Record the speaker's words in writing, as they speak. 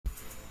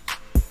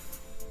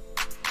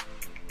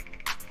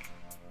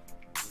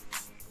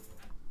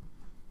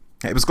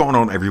Hey, what's going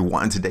on,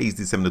 everyone? Today is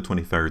December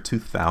 23rd,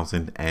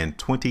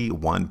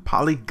 2021.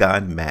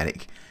 Polygon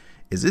MATIC.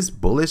 Is this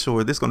bullish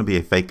or is this going to be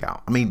a fake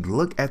out? I mean,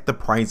 look at the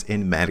price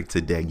in MATIC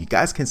today. You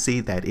guys can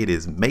see that it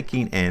is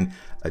making and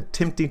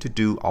attempting to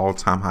do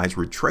all-time highs.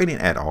 We're trading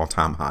at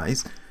all-time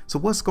highs. So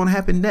what's going to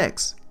happen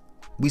next?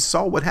 We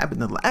saw what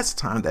happened the last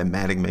time that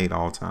MATIC made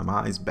all-time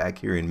highs back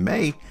here in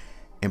May,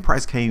 and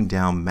price came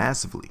down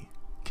massively.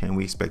 Can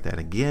we expect that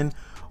again?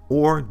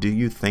 Or do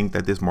you think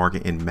that this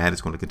market in MATIC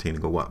is going to continue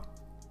to go up?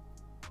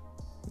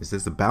 Is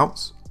this a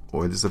bounce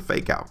or is this a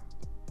fake out?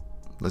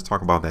 Let's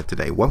talk about that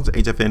today. Welcome to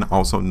HueFin,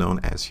 also known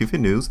as HueFin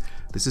News.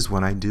 This is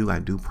what I do. I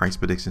do price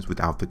predictions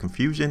without the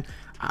confusion.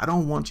 I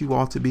don't want you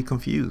all to be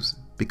confused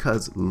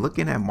because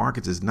looking at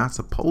markets is not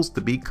supposed to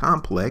be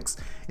complex.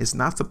 It's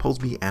not supposed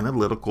to be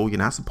analytical. You're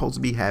not supposed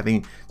to be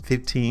having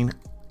 15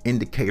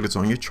 indicators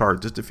on your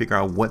chart just to figure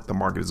out what the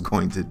market is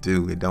going to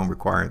do. It don't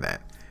require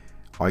that.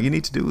 All you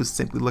need to do is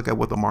simply look at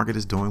what the market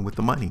is doing with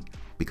the money,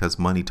 because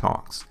money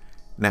talks.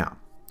 Now,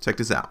 check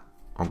this out.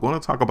 I'm going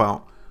to talk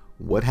about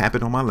what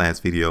happened on my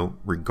last video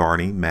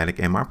regarding MATIC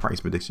and my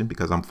price prediction,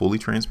 because I'm fully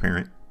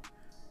transparent.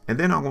 And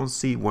then I'm going to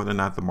see whether or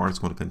not the market is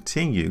going to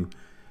continue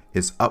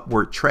its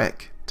upward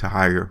trek to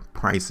higher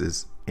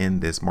prices in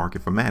this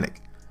market for MATIC.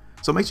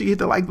 So make sure you hit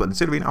the like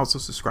button, and also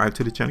subscribe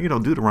to the channel. You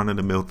don't do the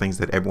run-of-the-mill things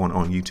that everyone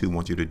on YouTube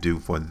wants you to do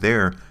for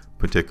their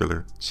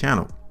particular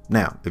channel.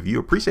 Now, if you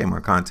appreciate my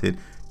content,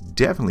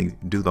 definitely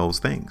do those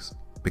things,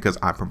 because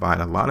I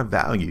provide a lot of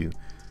value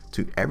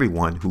to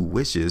everyone who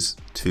wishes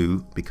to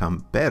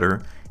become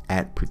better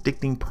at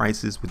predicting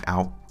prices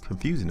without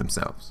confusing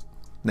themselves.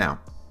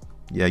 Now,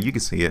 yeah, you can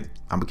see it.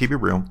 I'm gonna keep it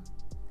real.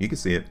 You can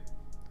see it.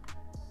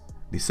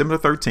 December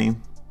 13th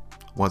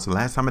was the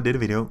last time I did a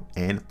video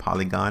in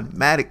Polygon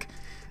MATIC.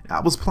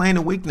 I was playing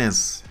a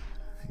weakness.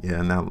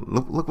 Yeah, now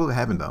look what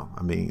happened though.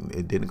 I mean,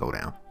 it didn't go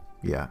down.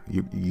 Yeah,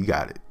 you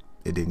got it.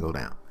 It didn't go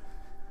down.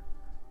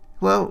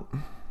 Well,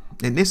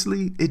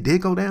 initially it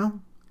did go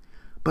down,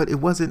 but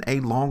it wasn't a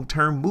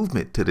long-term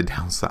movement to the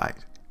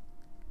downside.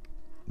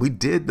 We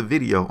did the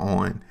video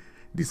on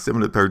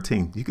December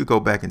 13th. You could go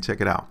back and check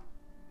it out.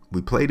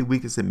 We played the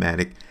weakness in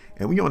MATIC,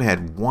 and we only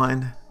had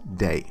one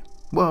day.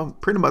 Well,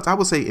 pretty much, I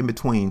would say in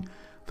between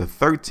the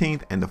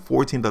 13th and the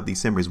 14th of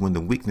December is when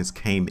the weakness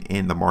came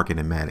in the market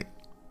in MATIC.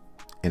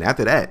 And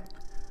after that,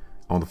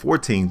 on the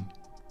 14th,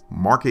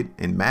 market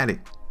in MATIC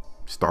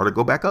started to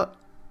go back up.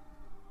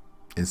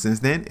 And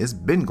since then, it's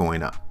been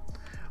going up,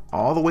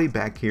 all the way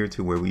back here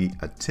to where we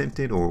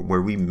attempted, or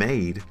where we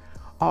made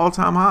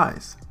all-time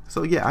highs.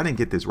 So yeah, I didn't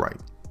get this right.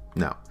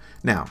 No.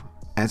 Now,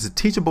 as a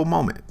teachable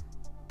moment,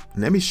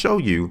 let me show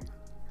you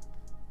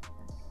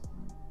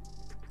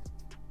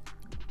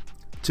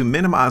to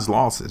minimize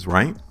losses,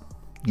 right?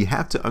 You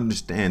have to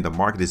understand the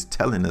market is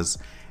telling us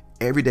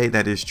every day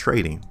that it's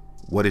trading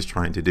what it's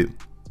trying to do,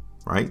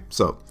 right?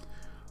 So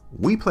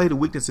we played a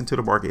weakness into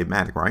the market in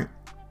MATIC, right?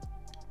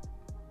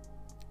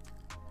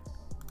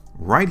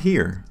 Right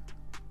here,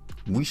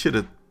 we should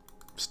have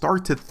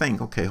started to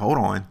think, okay, hold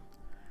on.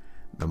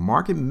 The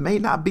market may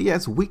not be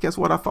as weak as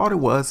what I thought it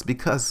was,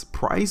 because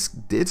price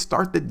did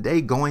start the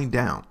day going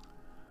down,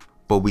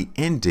 but we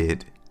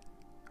ended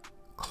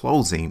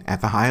closing at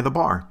the high of the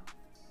bar,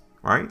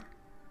 right?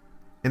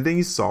 And then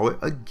you saw it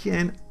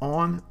again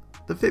on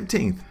the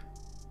 15th.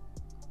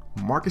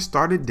 Market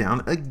started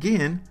down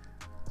again,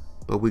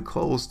 but we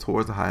closed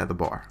towards the high of the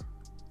bar.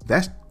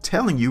 That's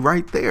telling you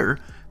right there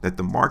that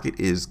the market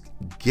is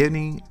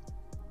getting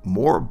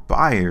more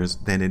buyers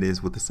than it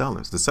is with the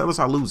sellers. The sellers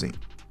are losing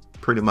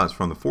pretty much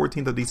from the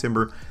 14th of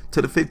December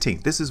to the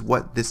 15th. This is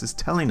what this is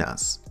telling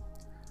us.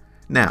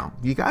 Now,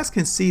 you guys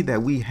can see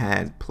that we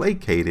had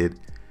placated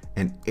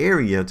an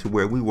area to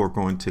where we were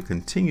going to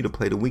continue to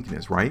play the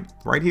weakness, right?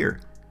 Right here.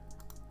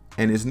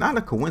 And it's not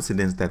a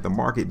coincidence that the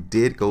market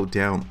did go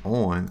down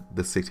on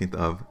the 16th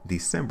of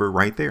December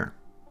right there,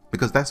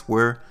 because that's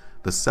where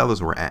the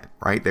sellers were at,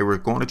 right? They were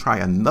going to try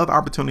another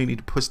opportunity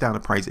to push down the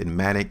price in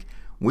MATIC,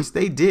 which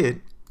they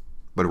did.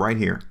 But right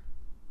here,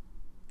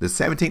 the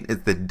 17th is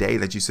the day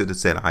that you should have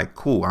said, all right,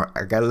 cool,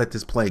 I got to let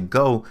this play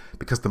go,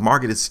 because the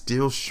market is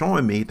still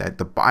showing me that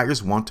the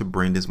buyers want to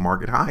bring this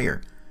market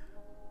higher.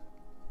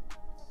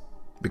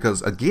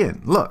 Because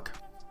again, look,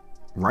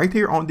 right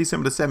here on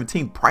December the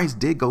 17th, price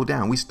did go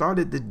down. We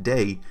started the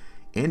day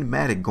in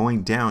MATIC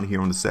going down here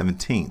on the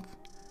 17th.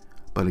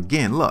 But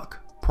again,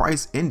 look,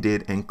 price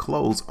ended and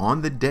closed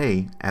on the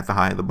day at the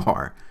high of the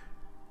bar.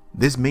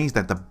 This means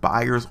that the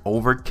buyers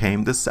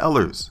overcame the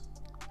sellers.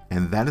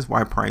 And that is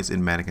why price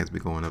in MATIC has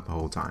been going up the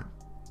whole time,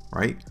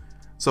 right?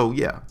 So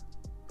yeah,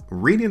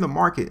 reading the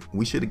market,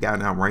 we should have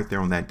gotten out right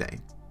there on that day.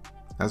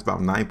 That's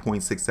about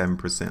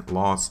 9.67%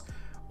 loss.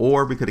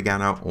 Or we could have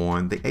gotten out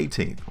on the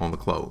 18th on the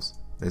close.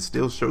 That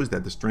still shows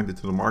that the strength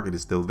into the market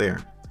is still there.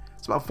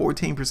 It's about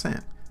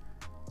 14%.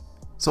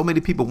 So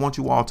many people want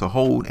you all to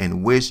hold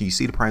and wish. You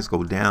see the price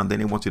go down, then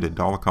they want you to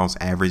dollar cost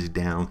average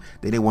down,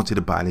 then they want you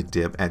to buy the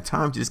dip. At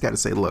times, you just got to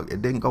say, look,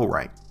 it didn't go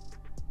right.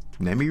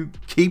 Let me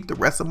keep the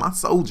rest of my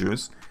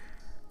soldiers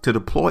to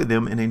deploy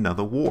them in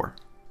another war.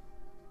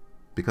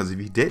 Because if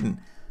you didn't,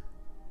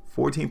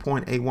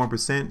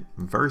 14.81%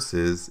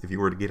 versus, if you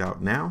were to get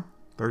out now,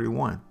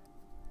 31.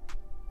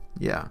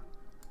 Yeah.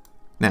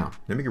 Now,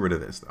 let me get rid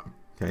of this though.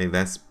 Okay,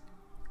 that's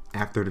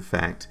after the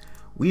fact.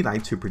 We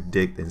like to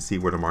predict and see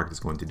where the market is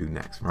going to do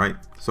next, right?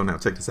 So now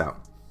check this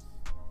out.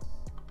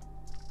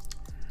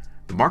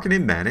 The market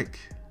in MATIC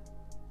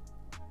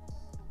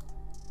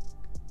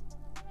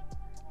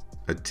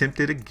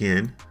attempted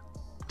again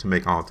to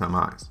make all-time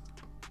highs.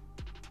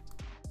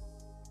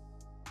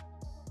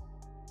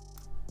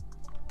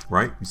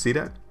 Right? You see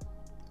that?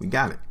 We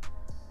got it.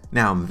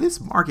 Now,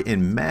 this market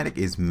in MATIC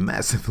is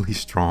massively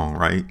strong,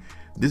 right?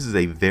 This is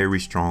a very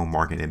strong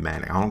market in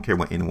MATIC. I don't care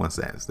what anyone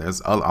says.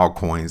 There's other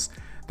altcoins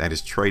that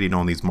is trading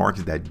on these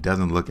markets that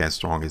doesn't look as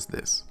strong as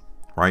this,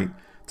 right?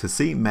 To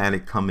see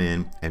MATIC come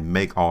in and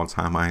make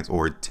all-time highs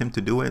or attempt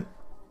to do it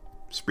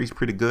speaks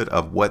pretty good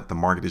of what the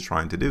market is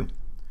trying to do.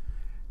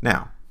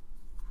 Now,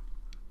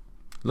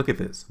 look at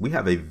this. We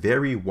have a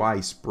very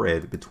wide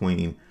spread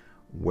between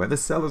where the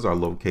sellers are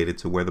located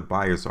to where the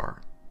buyers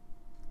are.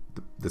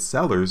 The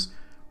sellers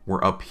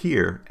were up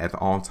here at the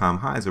all-time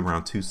highs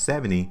around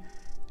 270,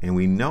 and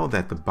we know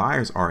that the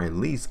buyers are at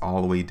least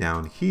all the way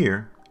down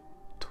here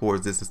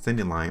towards this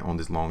ascending line on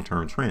this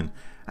long-term trend.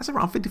 That's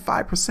around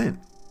 55%.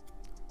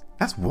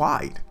 That's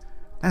wide.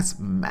 That's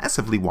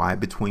massively wide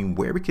between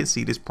where we can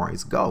see this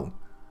price go.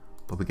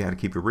 But we got to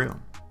keep it real.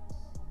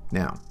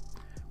 Now,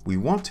 we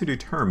want to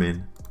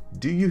determine,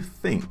 do you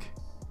think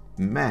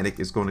MATIC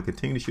is going to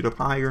continue to shoot up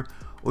higher,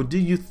 or do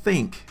you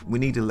think we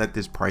need to let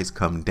this price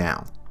come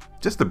down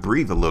just to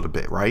breathe a little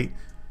bit, right?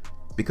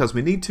 Because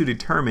we need to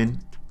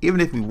determine, even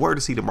if we were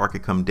to see the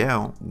market come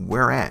down,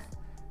 where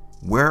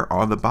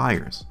are the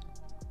buyers?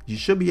 You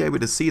should be able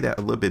to see that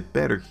a little bit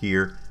better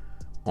here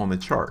on the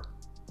chart,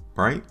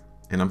 right?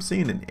 And I'm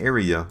seeing an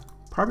area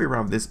probably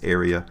around this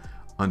area.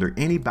 Under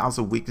any bouts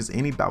of weakness,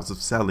 any bouts of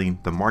selling,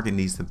 the market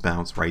needs to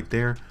bounce right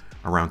there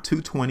around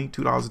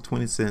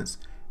 $2.20,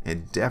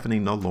 and definitely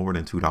no lower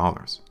than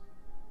 $2.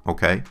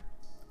 Okay,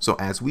 so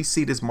as we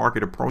see this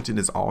market approaching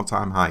this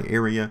all-time high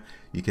area,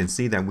 you can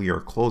see that we are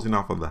closing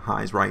off of the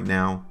highs right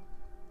now.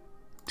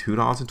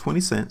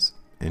 $2.20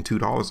 and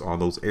 $2 are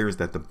those areas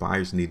that the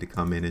buyers need to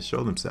come in and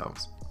show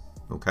themselves.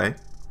 Okay,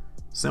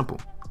 simple.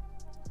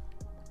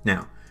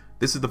 Now,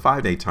 this is the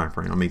 5-day time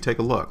frame. I mean, take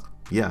a look.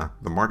 Yeah,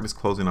 the market is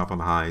closing off on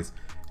the highs.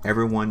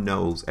 Everyone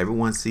knows,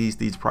 everyone sees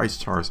these price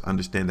charts,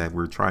 understand that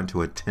we're trying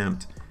to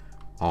attempt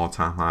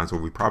all-time highs, or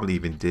we probably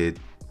even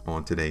did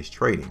on today's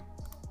trading,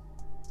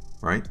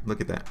 right? Look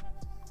at that.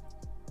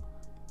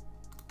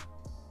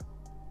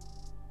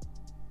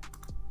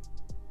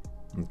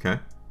 Okay,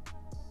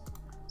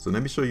 so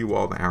let me show you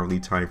all the hourly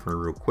time frame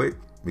real quick,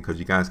 because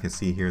you guys can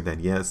see here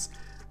that yes,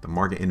 the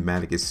market in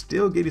MATIC is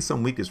still getting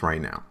some weakness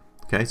right now.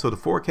 Okay, so the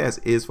forecast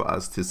is for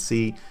us to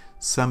see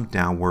some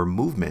downward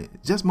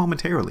movement just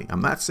momentarily. I'm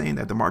not saying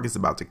that the market's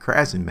about to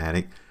crash in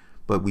MATIC,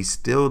 but we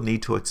still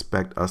need to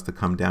expect us to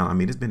come down. I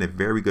mean, it's been a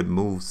very good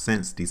move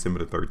since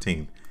December the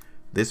 13th.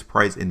 This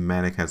price in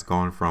MATIC has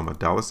gone from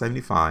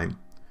 $1.75.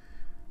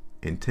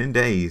 In 10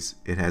 days,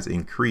 it has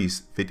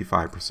increased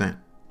 55%.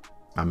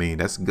 I mean,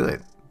 that's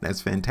good.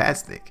 That's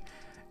fantastic.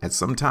 At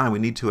some time, we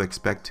need to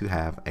expect to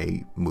have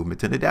a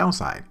movement to the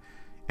downside.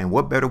 And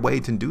what better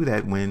way to do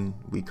that when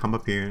we come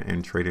up here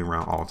and trading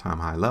around all-time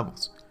high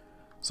levels?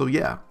 So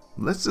yeah,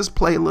 let's just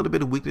play a little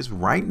bit of weakness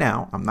right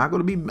now. I'm not going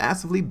to be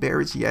massively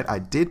bearish yet. I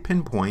did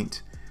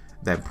pinpoint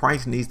that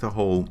price needs to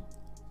hold.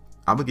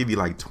 I'm going to give you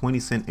like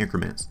 20-cent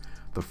increments.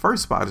 The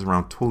first spot is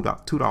around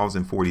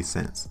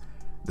 $2.40.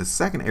 The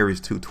second area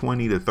is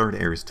 $2.20. The third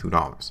area is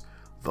 $2.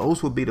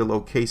 Those will be the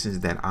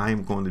locations that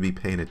I'm going to be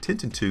paying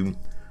attention to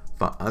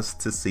for us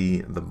to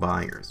see the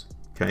buyers.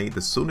 Okay,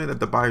 the sooner that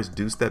the buyers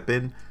do step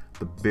in,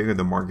 the bigger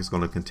the market is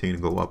going to continue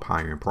to go up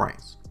higher in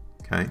price.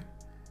 Okay,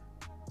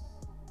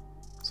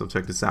 so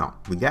check this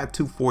out. We got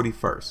 240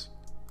 first.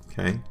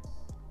 Okay,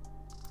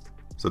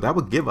 so that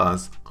would give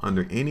us,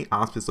 under any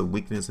auspice of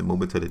weakness and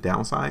movement to the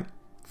downside,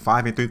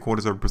 5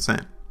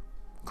 3/4%.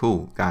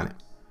 Cool, got it.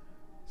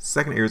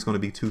 Second area is going to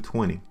be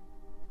 220.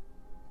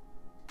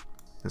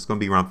 That's going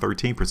to be around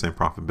 13%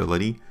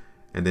 profitability.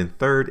 And then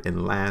third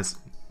and last,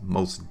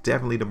 most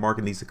definitely the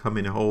market needs to come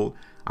in and hold,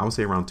 I would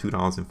say around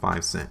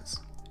 $2.05.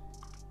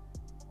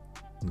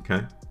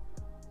 Okay,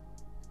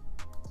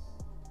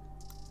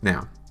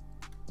 now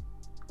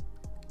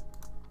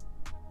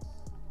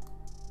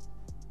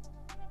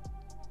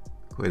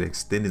go ahead and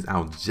extend this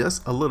out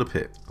just a little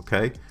bit.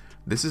 Okay,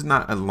 this is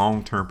not a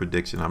long-term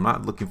prediction. I'm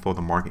not looking for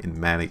the market in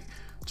MATIC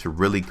to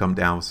really come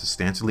down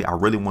substantially. I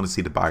really want to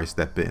see the buyers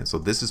step in. So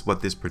this is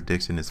what this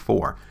prediction is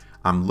for.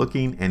 I'm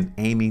looking and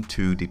aiming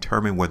to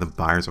determine where the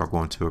buyers are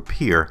going to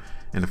appear.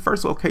 And the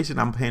first location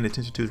I'm paying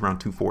attention to is around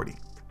 240.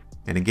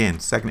 And again,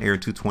 second area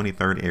 220,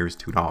 third area is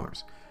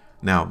 $2.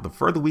 Now, the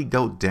further we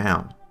go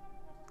down,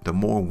 the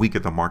more weaker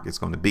the market's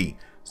going to be.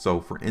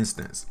 So for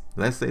instance,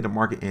 let's say the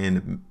market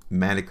in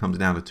MATIC comes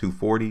down to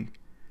 240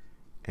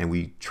 and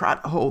we try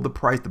to hold the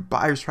price. The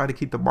buyers try to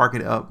keep the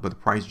market up, but the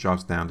price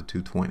drops down to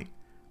 220,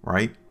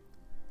 right?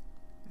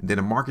 And then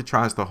the market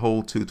tries to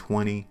hold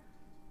 220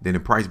 Then the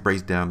price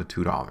breaks down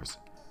to $2.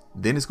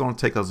 Then it's going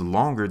to take us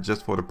longer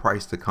just for the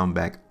price to come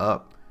back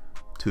up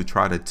to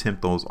try to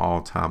tempt those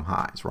all-time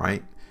highs,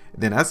 right?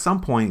 Then at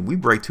some point we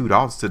break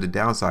 $2 to the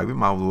downside, we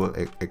might as well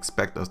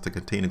expect us to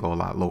continue to go a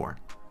lot lower.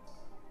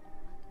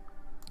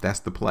 That's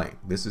the play.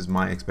 This is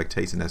my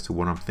expectation as to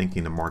what I'm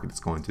thinking the market is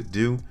going to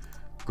do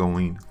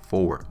going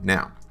forward.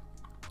 Now,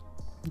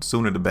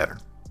 sooner the better.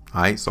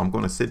 All right, so I'm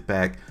going to sit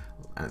back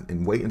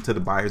and wait until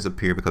the buyers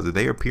appear, because if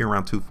they appear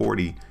around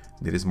 240,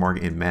 then this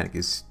market in MATIC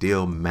is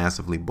still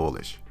massively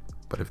bullish.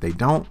 But if they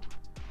don't,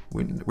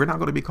 we're not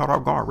going to be caught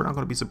off guard. We're not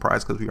going to be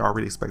surprised, because we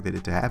already expected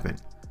it to happen.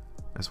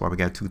 That's why we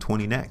got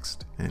 220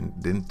 next, and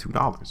then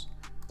 $2.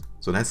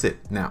 So that's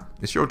it. Now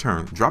it's your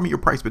turn. Drop me your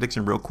price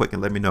prediction real quick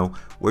and let me know,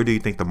 where do you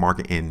think the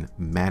market in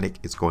MATIC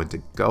is going to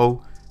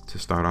go to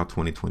start out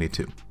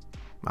 2022?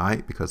 All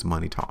right, because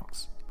money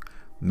talks.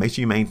 Make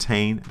sure you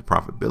maintain the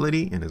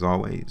profitability, and as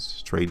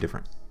always, trade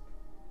different.